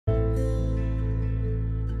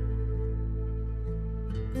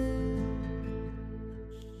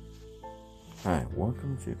Hi,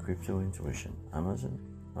 welcome to Crypto Intuition. I must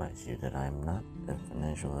advise you that I am not a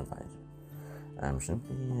financial advisor. I'm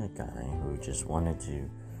simply a guy who just wanted to,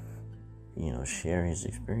 share his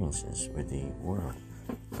experiences with the world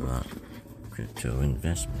about crypto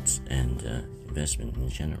investments and investment in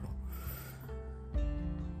general.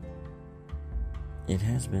 It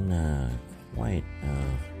has been quite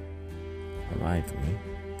a ride for me,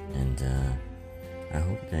 and I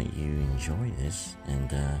hope that you enjoy this,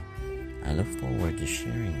 and I look forward to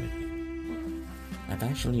sharing with you. I've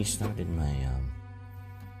actually started my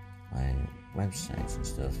websites and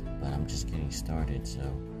stuff, but I'm just getting started, so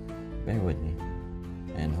bear with me,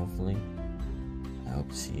 and hopefully I hope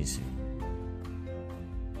to see you soon.